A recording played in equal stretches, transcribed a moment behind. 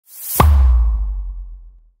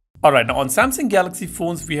Alright, now on Samsung Galaxy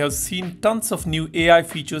phones, we have seen tons of new AI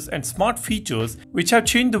features and smart features which have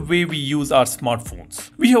changed the way we use our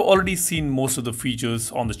smartphones. We have already seen most of the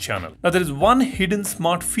features on the channel. Now there is one hidden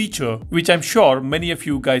smart feature which I'm sure many of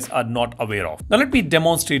you guys are not aware of. Now let me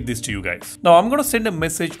demonstrate this to you guys. Now I'm going to send a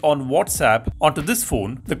message on WhatsApp onto this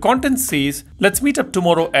phone. The content says, let's meet up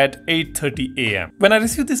tomorrow at 8:30 a.m. When I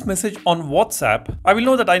receive this message on WhatsApp, I will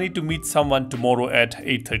know that I need to meet someone tomorrow at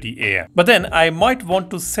 8:30 a.m. But then I might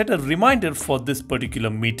want to set a reminder for this particular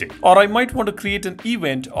meeting, or I might want to create an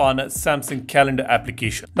event on a Samsung Calendar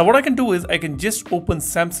application. Now what I can do is I can just open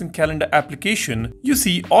Samsung Calendar application. You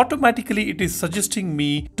see, automatically it is suggesting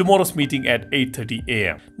me tomorrow's meeting at 8:30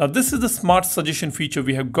 a.m. Now this is the smart suggestion feature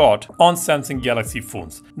we have got on Samsung Galaxy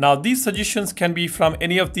phones. Now these suggestions can be from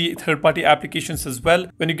any of the third-party applications as well.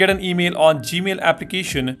 When you get an email on Gmail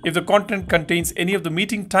application, if the content contains any of the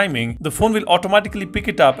meeting timing, the phone will automatically pick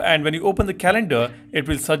it up, and when you open the calendar, it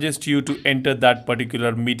will suggest you to enter that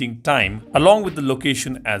particular meeting time along with the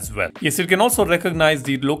location as well. Yes, it can also recognize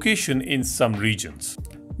the location in some regions.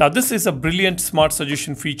 Now this is a brilliant smart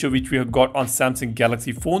suggestion feature which we have got on Samsung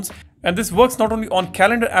Galaxy phones. And this works not only on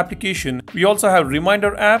calendar application, we also have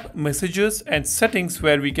reminder app, messages and settings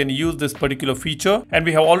where we can use this particular feature. And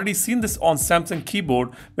we have already seen this on Samsung keyboard.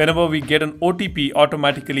 Whenever we get an OTP,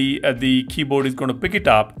 automatically the keyboard is going to pick it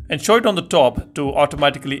up and show it on the top to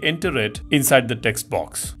automatically enter it inside the text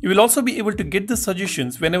box. You will also be able to get the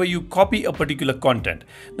suggestions whenever you copy a particular content.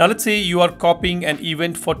 Now let's say you are copying an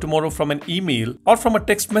event for tomorrow from an email or from a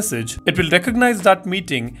text message. It will recognize that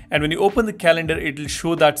meeting, and when you open the calendar, it will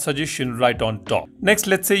show that suggestion right on top. Next,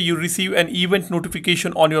 let's say you receive an event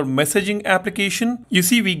notification on your messaging application. You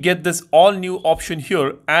see we get this all new option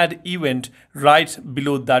here, add event, right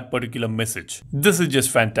below that particular message. This is just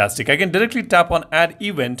fantastic. I can directly tap on add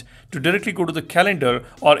event to directly go to the calendar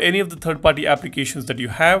or any of the third-party applications that you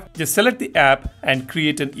have. Just select the app and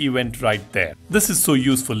create an event right there. This is so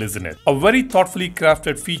useful, isn't it? A very thoughtfully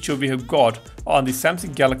crafted feature we have got on the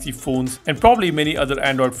Samsung Galaxy phones and probably many other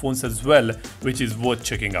Android phones as well, which is worth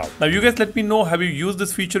checking out. Now you guys let me know, have you used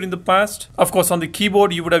this feature in the past? Of course on the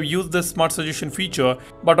keyboard you would have used the smart suggestion feature,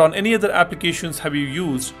 but on any other applications have you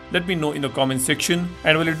used? Let me know in the comment section.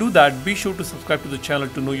 And while you do that, be sure to subscribe to the channel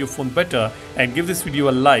to know your phone better and give this video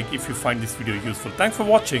a like if you find this video useful. Thanks for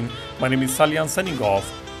watching. My name is Salyan signing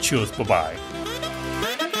off. Cheers, bye bye.